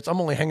spirits.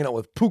 I'm only hanging out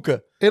with Puca.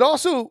 It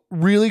also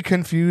really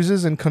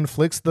confuses and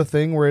conflicts the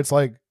thing where it's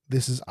like,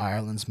 this is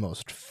Ireland's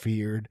most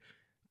feared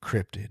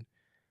cryptid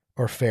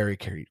or fairy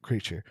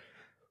creature.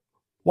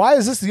 Why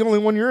is this the only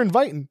one you're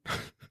inviting?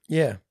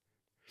 Yeah.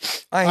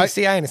 I ain't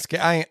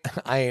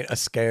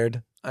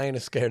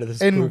scared of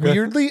this. And Puca.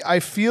 weirdly, I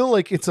feel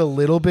like it's a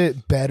little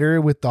bit better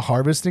with the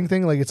harvesting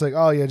thing. Like it's like,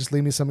 oh yeah, just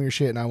leave me some of your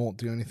shit and I won't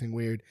do anything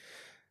weird.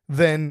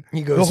 Then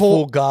he goes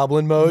full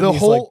goblin mode. And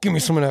he's like, give me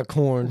some of that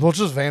corn. They'll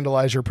just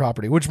vandalize your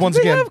property. Which Do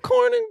they have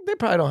corn? They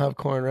probably don't have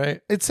corn,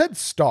 right? It said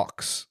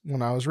stalks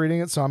when I was reading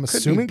it, so I'm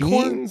assuming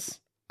corn.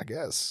 I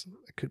guess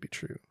it could be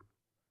true.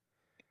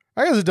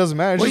 I guess it doesn't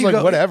matter. It's just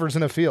like whatever's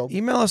in a field.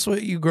 Email us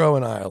what you grow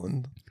in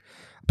Ireland.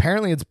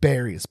 Apparently it's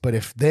berries, but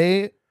if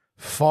they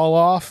fall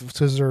off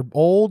because they're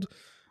old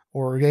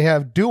or they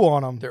have dew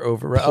on them, they're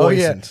overripe. Oh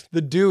yeah,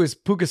 the dew is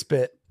Puca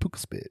spit. Puca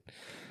spit.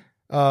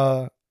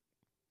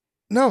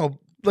 No,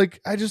 like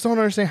I just don't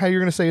understand how you're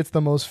gonna say it's the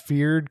most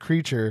feared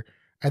creature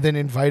and then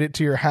invite it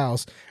to your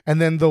house, and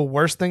then the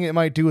worst thing it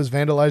might do is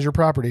vandalize your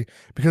property.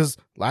 Because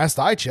last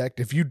I checked,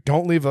 if you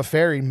don't leave a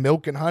fairy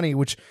milk and honey,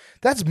 which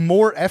that's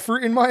more effort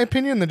in my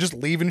opinion than just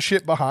leaving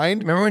shit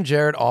behind. Remember when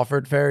Jared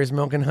offered fairies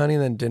milk and honey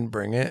and then didn't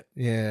bring it?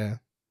 Yeah.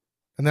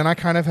 And then I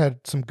kind of had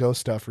some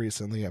ghost stuff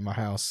recently at my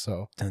house,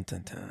 so dun,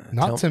 dun, dun.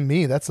 Not to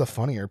me. That's the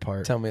funnier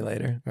part. Tell me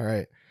later. All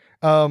right.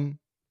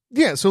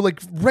 Yeah. So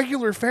like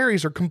regular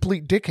fairies are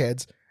complete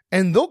dickheads,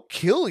 and they'll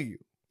kill you.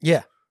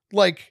 Yeah.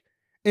 Like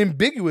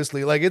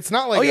ambiguously. Like it's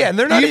not like and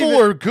they're not evil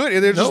even, or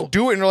good. They just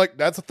do it, and they're like,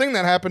 that's a thing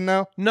that happened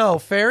now. No,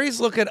 fairies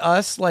look at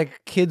us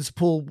like kids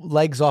pull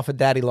legs off of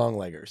daddy long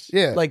leggers.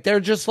 Yeah. Like they're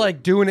just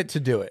like doing it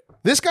to do it.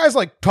 This guy's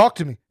like, talk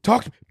to me.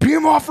 Be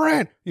my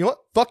friend. You know what?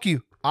 Fuck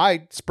you.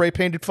 I spray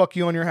painted fuck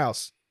you on your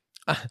house.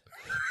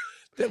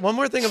 One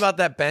more thing about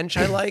that bench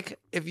I like.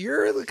 If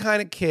you're the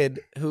kind of kid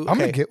who... I'm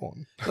going to get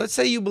one. Let's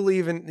say you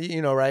believe in,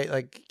 right?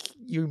 Like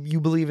you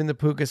believe in the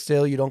Puca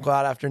still. You don't go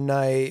out after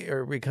night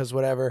or because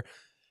whatever.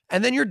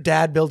 And then your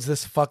dad builds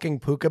this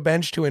fucking Puca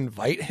bench to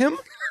invite him.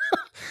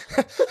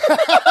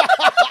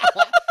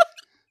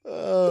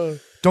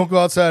 Don't go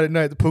outside at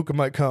night. The Puca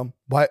might come.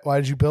 Why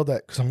did you build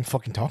that? Because I'm going to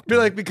fucking talk to him.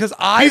 Like, because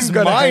I'm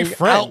going to hang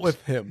out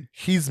with him.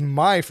 He's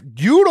my...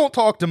 You don't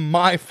talk to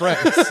my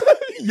friends.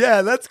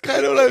 Yeah, that's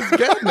kind of what I was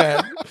getting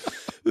at.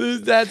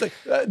 His dad's like,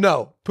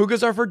 no,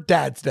 Pucas are for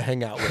dads to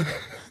hang out with.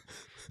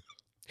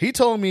 He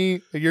told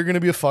me that you're going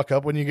to be a fuck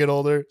up when you get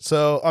older.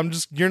 So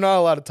you're not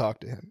allowed to talk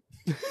to him.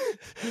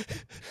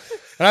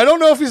 And I don't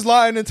know if he's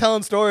lying and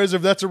telling stories or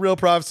if that's a real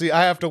prophecy.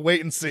 I have to wait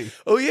and see.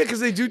 Oh, yeah,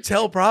 because they do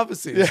tell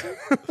prophecies.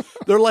 Yeah.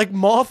 They're like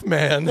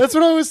Mothman. That's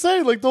what I was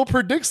saying. Like, they'll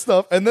predict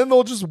stuff, and then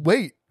they'll just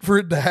wait for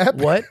it to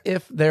happen. What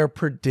if they're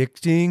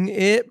predicting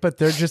it, but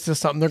they're just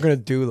something they're going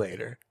to do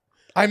later?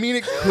 I mean,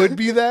 it could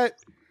be that.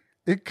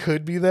 It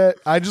could be that.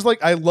 I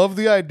love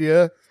the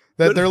idea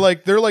that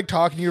they're like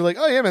talking. You're like,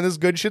 oh, yeah, man, this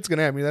good shit's going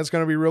to happen. That's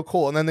going to be real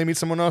cool. And then they meet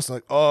someone else, and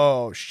like,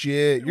 oh,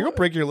 shit, you're going to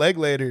break your leg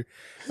later.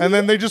 And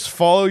then they just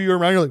follow you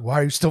around. You're like, why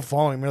are you still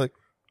following me? You're like,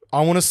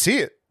 I want to see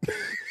it.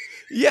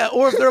 Yeah,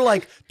 or if they're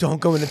like,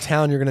 don't go into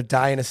town, you're going to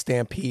die in a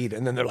stampede.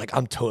 And then they're like,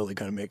 I'm totally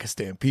going to make a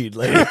stampede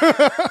later.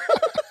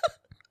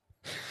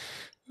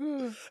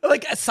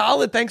 Like,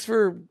 solid, thanks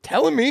for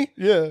telling me.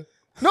 Yeah.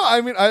 No,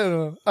 I mean, I don't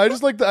know. I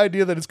just like the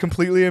idea that it's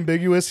completely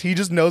ambiguous. He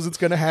just knows it's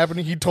going to happen.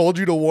 He told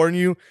you to warn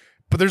you,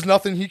 but there's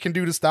nothing he can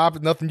do to stop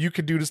it, nothing you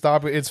can do to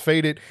stop it. It's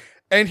fated.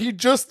 And he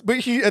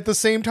at the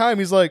same time,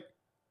 he's like,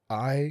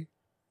 I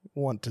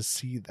want to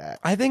see that.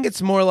 I think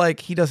it's more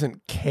like he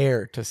doesn't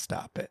care to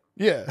stop it.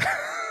 Yeah.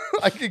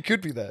 Like, it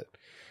could be that.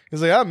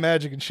 He's like, I'm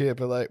magic and shit,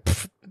 but like,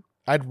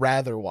 I'd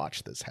rather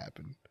watch this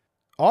happen.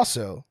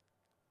 Also,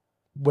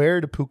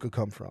 where did Puca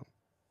come from?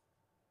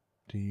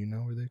 Do you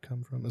know where they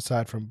come from?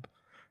 Aside from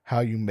how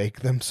you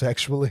make them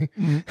sexually?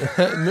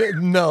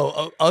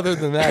 No, other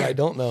than that, I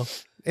don't know.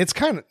 It's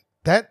kind of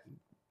that.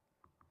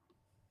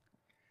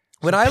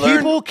 When I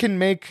people learned, can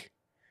make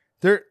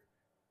they're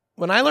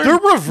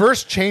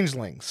reverse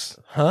changelings.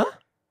 Huh?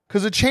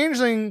 Because a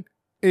changeling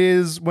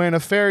is when a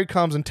fairy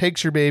comes and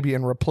takes your baby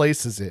and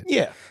replaces it.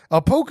 Yeah.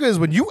 A Puca is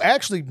when you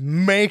actually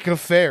make a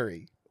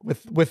fairy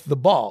With the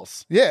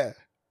balls. Yeah.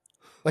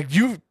 Like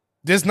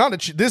this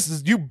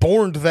is you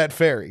born to that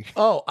fairy.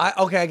 Oh,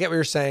 okay, I get what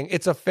you're saying.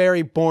 It's a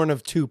fairy born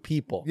of two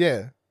people.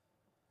 Yeah.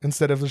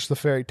 Instead of just the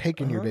fairy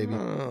taking your baby.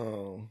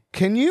 Oh.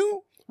 Can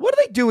you? What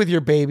do they do with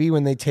your baby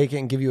when they take it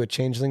and give you a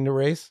changeling to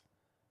raise?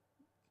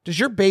 Does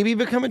your baby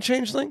become a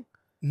changeling?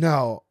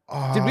 No.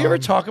 Did we ever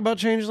talk about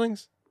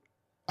changelings?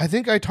 I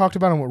think I talked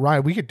about them with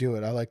Ryan. We could do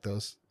it. I like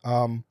those.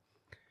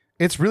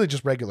 It's really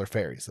just regular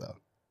fairies, though.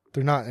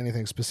 They're not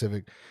anything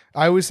specific.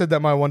 I always said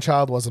that my one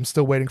child was. I'm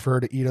still waiting for her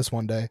to eat us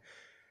one day.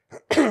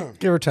 Give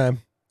her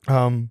time.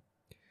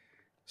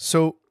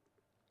 So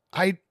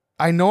I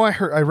know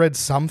I read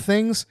some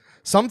things.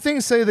 Some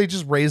things say they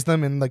just raise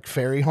them in like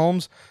fairy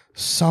homes.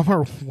 Some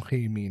are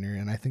way meaner,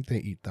 and I think they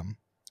eat them.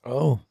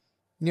 Oh.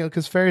 You know,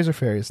 because fairies are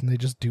fairies, and they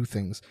just do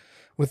things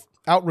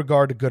without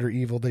regard to good or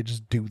evil. They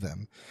just do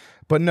them.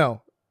 But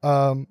no,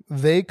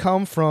 they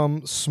come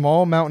from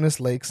small mountainous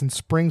lakes and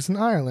springs in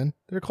Ireland.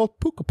 They're called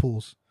puka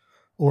pools,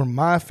 or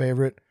my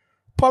favorite,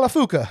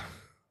 Palafuca.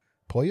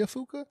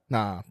 Poyafuca?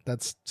 Nah,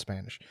 that's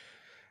Spanish.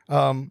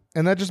 And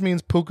that just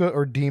means puka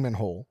or demon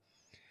hole.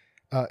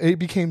 It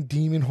became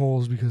demon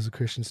holes because of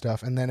Christian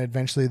stuff, and then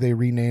eventually they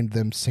renamed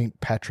them St.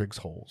 Patrick's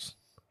holes.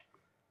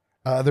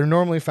 They're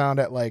normally found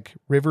at like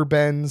river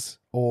bends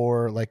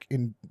or like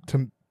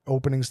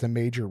openings to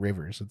major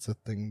rivers. It's a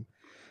thing.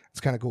 It's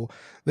kind of cool.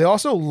 They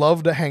also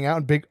love to hang out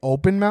in big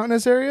open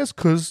mountainous areas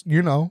because,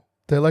 you know,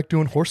 they like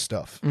doing horse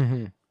stuff.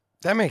 Mm-hmm.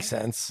 That makes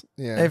sense.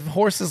 Yeah. If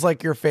horse is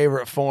like your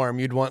favorite form,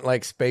 you'd want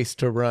like space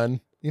to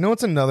run. You know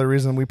what's another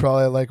reason we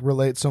probably like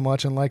relate so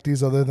much and like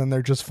these other than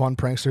they're just fun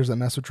pranksters that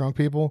mess with drunk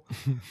people?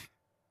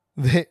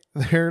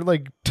 They're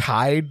like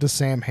tied to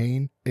Sam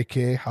Hain,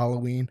 aka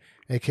Halloween,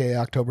 aka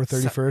October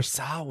 31st.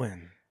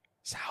 Samhain.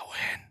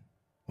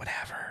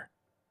 Whatever.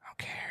 I don't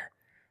care.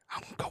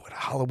 I'm gonna go with a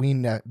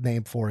Halloween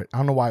name for it. I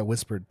don't know why I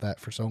whispered that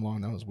for so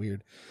long. That was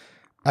weird.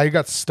 I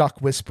got stuck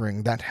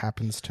whispering. That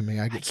happens to me.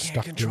 I can't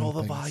stuck control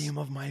the doing things. volume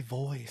of my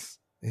voice.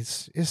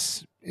 It's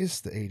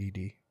the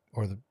ADD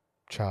or the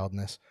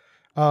childness.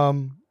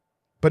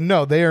 But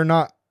no, they are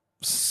not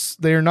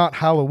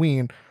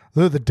Halloween.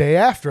 They're the day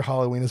after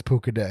Halloween is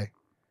Puca Day,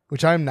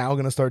 which I'm now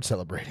going to start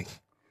celebrating.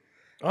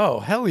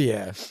 Oh, hell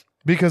yeah.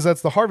 Because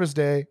that's the harvest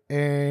day,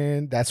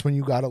 and that's when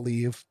you got to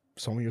leave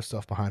some of your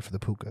stuff behind for the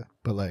Puca.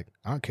 But like,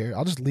 I don't care.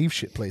 I'll just leave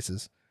shit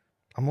places.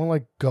 I'm going to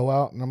like go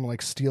out and I'm going to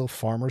like steal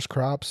farmers'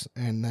 crops,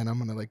 and then I'm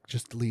going to like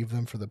just leave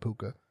them for the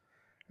Puca.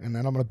 And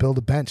then I'm going to build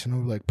a bench and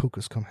I'll be like,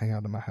 Pucas, come hang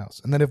out in my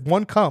house. And then if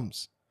one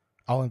comes,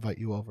 I'll invite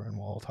you over and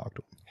we'll all talk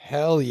to him.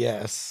 Hell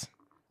yes.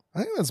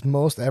 I think that's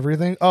most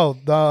everything. Oh,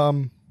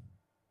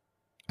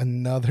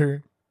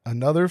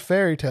 another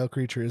fairy tale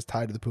creature is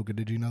tied to the Puca.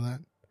 Did you know that?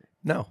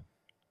 No.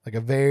 Like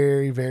a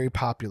very, very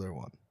popular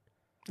one.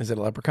 Is it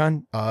a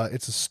leprechaun?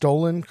 It's a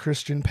stolen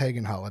Christian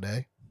pagan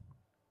holiday.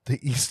 The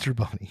Easter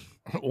Bunny.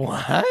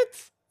 What?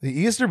 The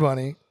Easter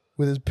Bunny,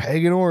 with his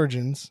pagan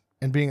origins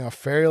and being a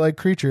fairy-like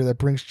creature that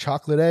brings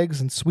chocolate eggs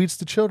and sweets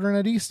to children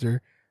at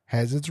Easter,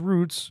 has its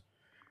roots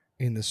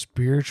in the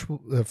spiritual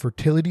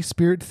fertility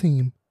spirit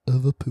theme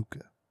of a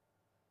Puca.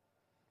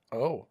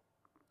 Oh.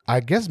 I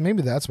guess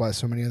maybe that's why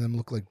so many of them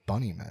look like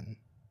bunny men.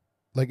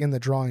 Like in the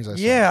drawings I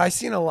saw. Yeah, I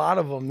seen a lot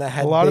of them that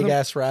had big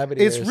ass rabbit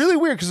ears. It's really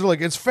weird because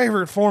like its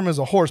favorite form is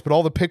a horse, but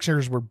all the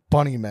pictures were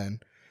bunny men.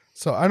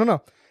 So I don't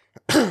know.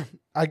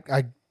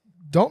 I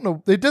don't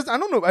know. I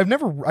don't know.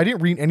 I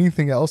didn't read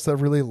anything else that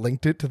really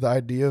linked it to the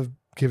idea of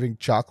giving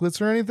chocolates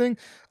or anything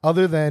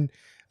other than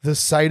the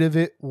sight of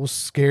it will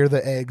scare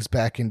the eggs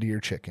back into your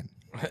chicken.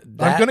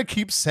 I'm going to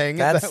keep saying it.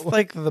 That's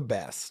like the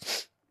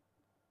best.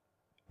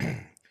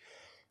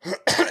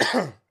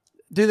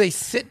 Do they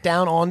sit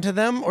down onto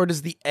them, or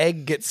does the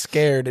egg get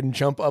scared and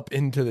jump up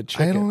into the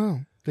chicken? I don't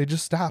know. They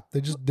just stop.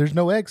 There's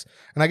no eggs.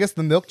 And I guess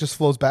the milk just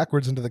flows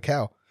backwards into the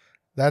cow.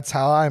 That's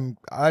how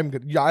I'm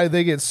good. Yeah,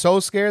 they get so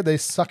scared, they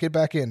suck it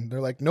back in.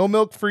 They're like, no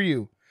milk for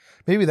you.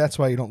 Maybe that's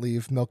why you don't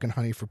leave milk and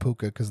honey for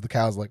Puca, because the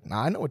cow's like,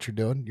 nah, I know what you're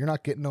doing. You're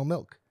not getting no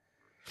milk.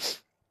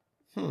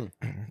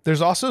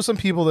 There's also some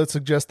people that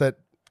suggest that,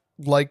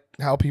 like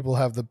how people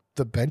have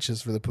the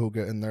benches for the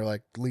Puca and they're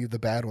like, leave the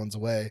bad ones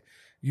away.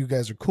 You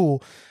guys are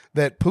cool.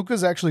 That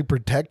Pucas actually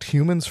protect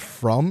humans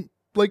from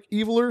like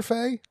evil or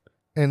fae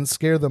and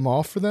scare them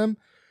off for them.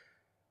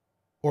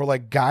 or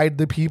like guide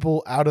the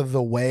people out of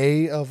the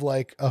way of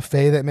like a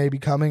fae that may be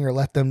coming, or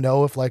let them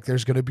know if like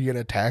there's going to be an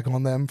attack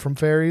on them from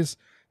fairies,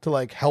 to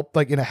like help,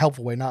 like in a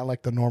helpful way, not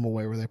like the normal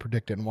way where they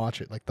predict it and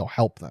watch it. Like they'll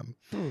help them.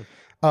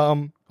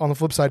 On the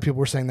flip side, people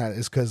were saying that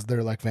is because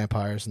they're like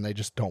vampires and they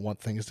just don't want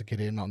things to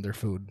get in on their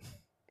food.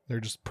 They're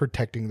just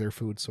protecting their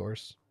food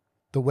source.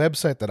 The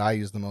website that I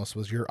used the most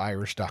was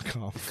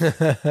yourirish.com.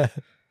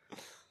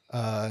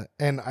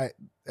 And I,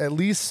 at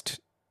least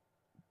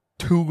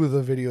 2 of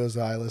the videos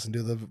that I listened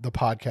to, the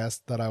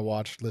podcast that I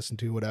watched, listened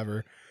to,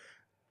 whatever,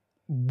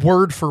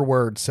 word for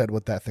word said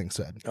what that thing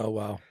said. Oh,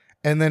 wow.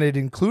 And then it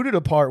included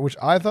a part which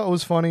I thought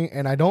was funny,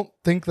 and I don't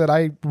think that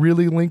I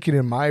really link it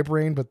in my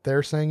brain, but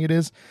they're saying it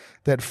is,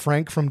 that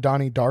Frank from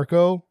Donnie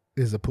Darko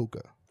is a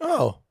Puca.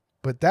 Oh.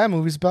 But that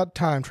movie's about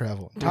time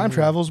travel. Time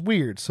travel's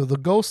weird, so the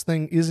ghost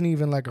thing isn't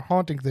even like a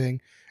haunting thing.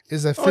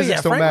 Is that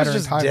physics don't Frank matter was in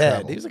just time dead.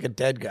 travel. He was like a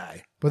dead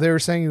guy. But they were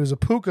saying he was a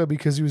Puca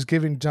because he was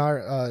giving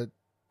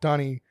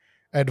Donnie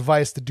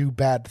advice to do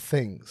bad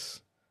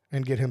things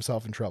and get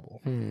himself in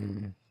trouble.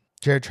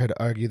 Jared tried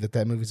to argue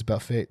that movie's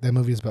about fate. That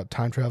movie is about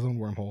time travel and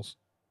wormholes.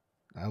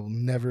 I will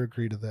never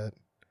agree to that.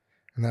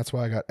 And that's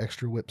why I got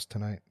extra whips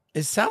tonight.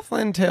 Is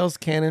Southland Tales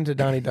canon to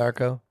Donnie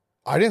Darko?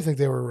 I didn't think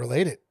they were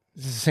related.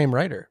 It's the same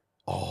writer.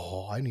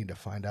 Oh, I need to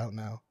find out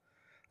now.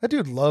 That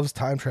dude loves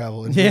time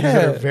travel and movies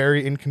that are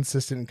very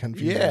inconsistent and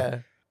confusing. Yeah.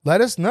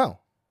 Let us know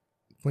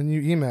when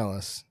you email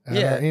us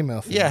at our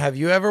email thing. Yeah, have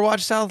you ever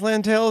watched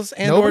Southland Tales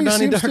and or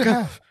Donnie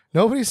Darko?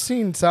 Nobody's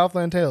seen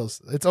Southland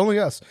Tales. It's only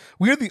us.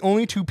 We are the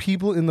only 2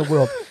 people in the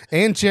world,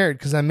 and Jared,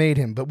 because I made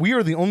him, but we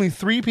are the only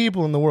 3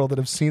 people in the world that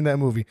have seen that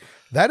movie.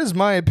 That is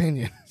my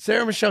opinion.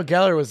 Sarah Michelle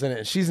Gellar was in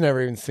it. She's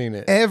never even seen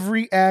it.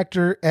 Every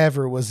actor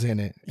ever was in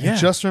it. Yeah. And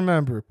just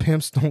remember,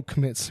 pimps don't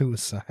commit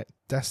suicide.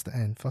 That's the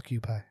end. Fuck you,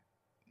 bye.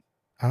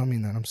 I don't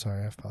mean that. I'm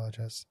sorry. I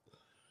apologize.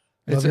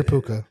 Love your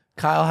Puca.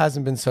 Kyle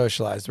hasn't been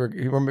socialized. We're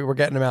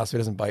getting him out so he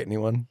doesn't bite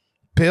anyone.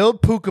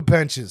 Build Puca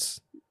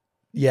benches.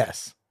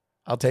 Yes.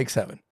 I'll take 7.